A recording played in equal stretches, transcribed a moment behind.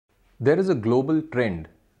There is a global trend,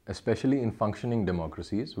 especially in functioning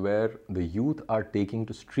democracies, where the youth are taking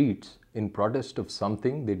to streets in protest of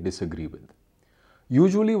something they disagree with.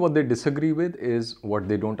 Usually what they disagree with is what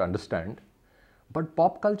they don't understand, but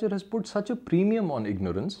pop culture has put such a premium on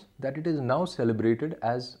ignorance that it is now celebrated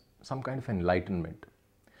as some kind of enlightenment.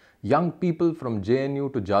 Young people from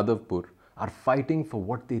JNU to Jadavpur are fighting for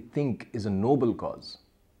what they think is a noble cause.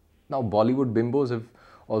 Now, Bollywood bimbos have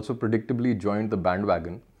also predictably joined the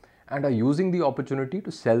bandwagon and are using the opportunity to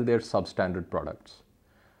sell their substandard products.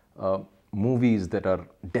 Movies that are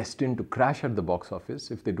destined to crash at the box office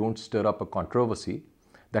if they don't stir up a controversy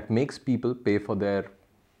that makes people pay for their,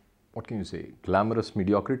 what can you say, glamorous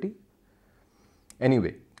mediocrity?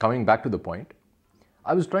 Anyway, coming back to the point,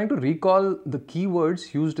 I was trying to recall the key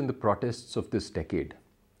words used in the protests of this decade.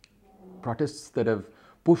 Protests that have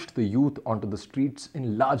pushed the youth onto the streets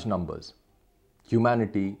in large numbers.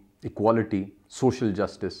 Humanity, equality, social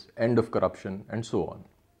justice, end of corruption, and so on.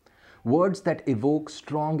 Words that evoke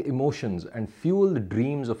strong emotions and fuel the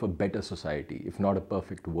dreams of a better society, if not a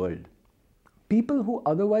perfect world. People who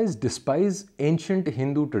otherwise despise ancient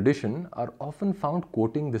Hindu tradition are often found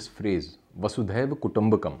quoting this phrase, Vasudhaiva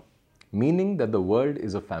Kutumbakam, meaning that the world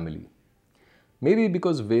is a family. Maybe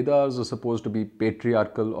because Vedas are supposed to be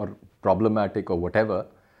patriarchal or problematic or whatever,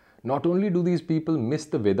 not only do these people miss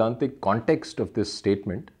the Vedantic context of this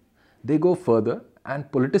statement, they go further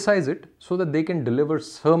and politicize it so that they can deliver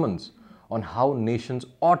sermons on how nations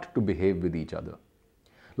ought to behave with each other.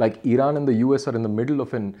 Like Iran and the US are in the middle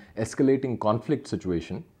of an escalating conflict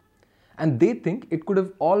situation, and they think it could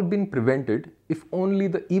have all been prevented if only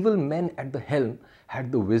the evil men at the helm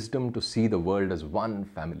had the wisdom to see the world as one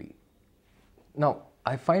family. Now,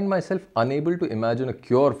 I find myself unable to imagine a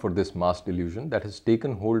cure for this mass delusion that has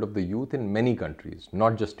taken hold of the youth in many countries,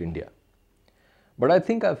 not just India. But I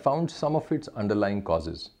think I've found some of its underlying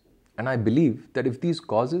causes. And I believe that if these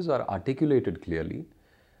causes are articulated clearly,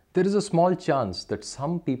 there is a small chance that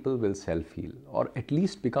some people will self-heal or at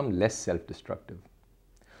least become less self-destructive.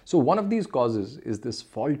 So one of these causes is this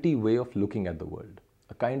faulty way of looking at the world,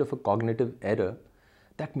 a kind of a cognitive error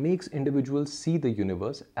that makes individuals see the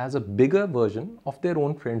universe as a bigger version of their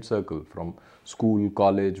own friend circle from school,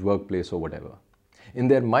 college, workplace, or whatever. In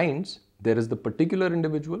their minds, there is the particular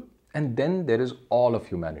individual, and then there is all of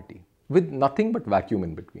humanity, with nothing but vacuum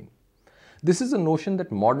in between. This is a notion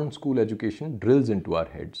that modern school education drills into our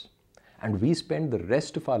heads, and we spend the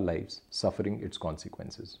rest of our lives suffering its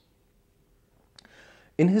consequences.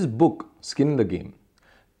 In his book, Skin in the Game,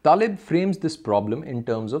 Taleb frames this problem in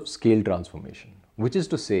terms of scale transformation, which is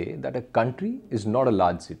to say that a country is not a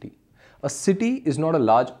large city. A city is not a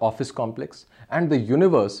large office complex, and the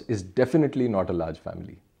universe is definitely not a large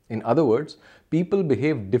family. In other words, people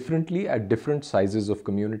behave differently at different sizes of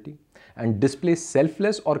community and display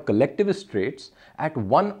selfless or collectivist traits at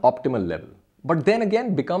one optimal level, but then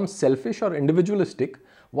again become selfish or individualistic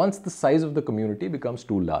once the size of the community becomes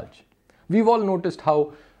too large. We've all noticed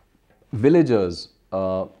how villagers,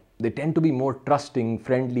 they tend to be more trusting,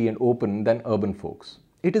 friendly, and open than urban folks.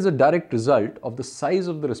 It is a direct result of the size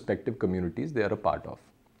of the respective communities they are a part of.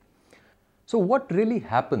 So what really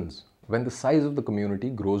happens when the size of the community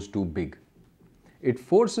grows too big? It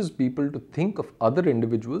forces people to think of other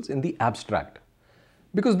individuals in the abstract,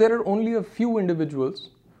 because there are only a few individuals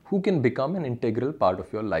who can become an integral part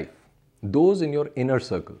of your life, those in your inner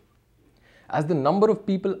circle. As the number of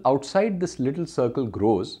people outside this little circle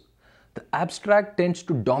grows, the abstract tends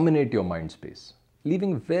to dominate your mind space,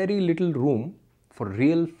 leaving very little room for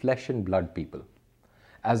real flesh and blood people.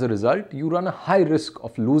 As a result, you run a high risk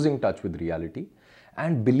of losing touch with reality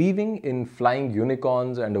and believing in flying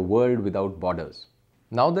unicorns and a world without borders.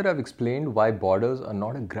 Now that I've explained why borders are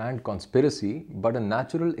not a grand conspiracy but a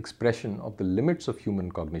natural expression of the limits of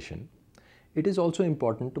human cognition, it is also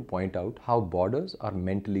important to point out how borders are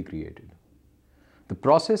mentally created. The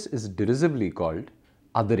process is derisively called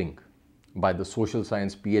othering by the social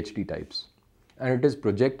science PhD types, and it is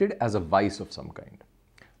projected as a vice of some kind.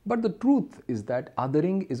 But the truth is that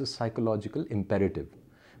othering is a psychological imperative,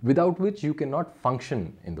 without which you cannot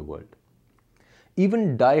function in the world.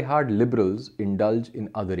 Even die-hard liberals indulge in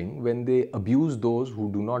othering when they abuse those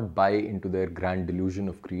who do not buy into their grand delusion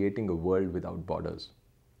of creating a world without borders.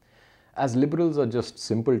 As liberals are just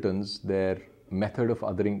simpletons, their method of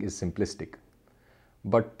othering is simplistic.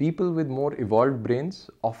 But people with more evolved brains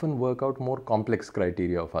often work out more complex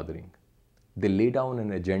criteria of othering. They lay down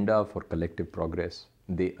an agenda for collective progress.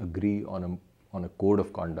 They agree on a code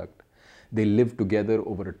of conduct. They live together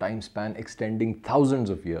over a time span extending thousands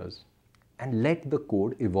of years and let the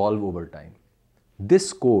code evolve over time.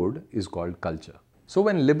 This code is called culture. So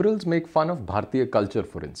when liberals make fun of Bharatiya culture,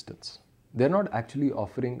 for instance, they're not actually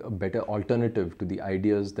offering a better alternative to the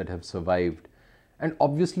ideas that have survived and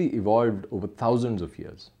obviously evolved over thousands of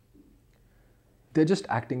years. They're just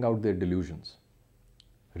acting out their delusions.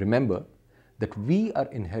 Remember that we are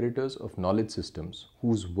inheritors of knowledge systems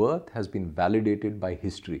whose worth has been validated by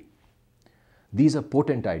history. These are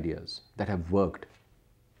potent ideas that have worked,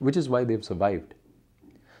 which is why they've survived.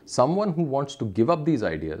 Someone who wants to give up these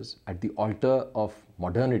ideas at the altar of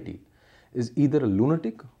modernity is either a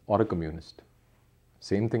lunatic or a communist.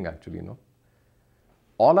 Same thing actually, no?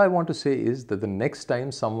 All I want to say is that the next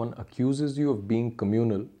time someone accuses you of being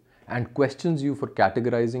communal and questions you for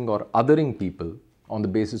categorizing or othering people on the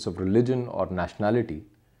basis of religion or nationality,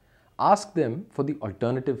 ask them for the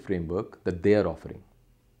alternative framework that they are offering.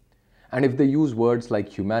 And if they use words like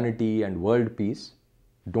humanity and world peace,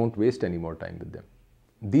 don't waste any more time with them.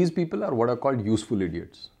 These people are what are called useful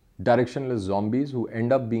idiots, directionless zombies who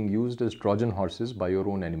end up being used as Trojan horses by your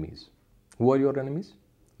own enemies. Who are your enemies?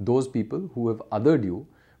 Those people who have othered you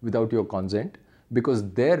without your consent because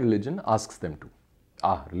their religion asks them to.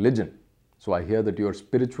 Ah, religion. So I hear that you are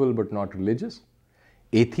spiritual but not religious.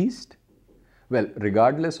 Atheist? Well,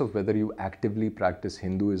 regardless of whether you actively practice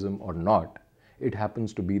Hinduism or not, it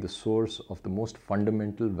happens to be the source of the most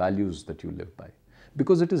fundamental values that you live by.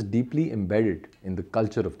 Because it is deeply embedded in the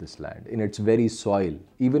culture of this land, in its very soil,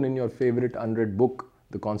 even in your favorite unread book,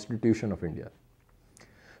 the Constitution of India.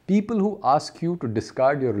 People who ask you to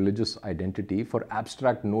discard your religious identity for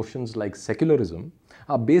abstract notions like secularism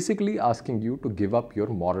are basically asking you to give up your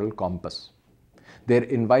moral compass. They're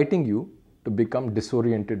inviting you to become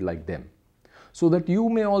disoriented like them, so that you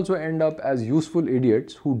may also end up as useful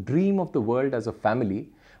idiots who dream of the world as a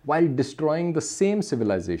family while destroying the same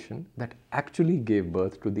civilization that actually gave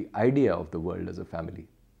birth to the idea of the world as a family,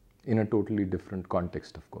 in a totally different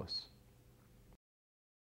context, of course.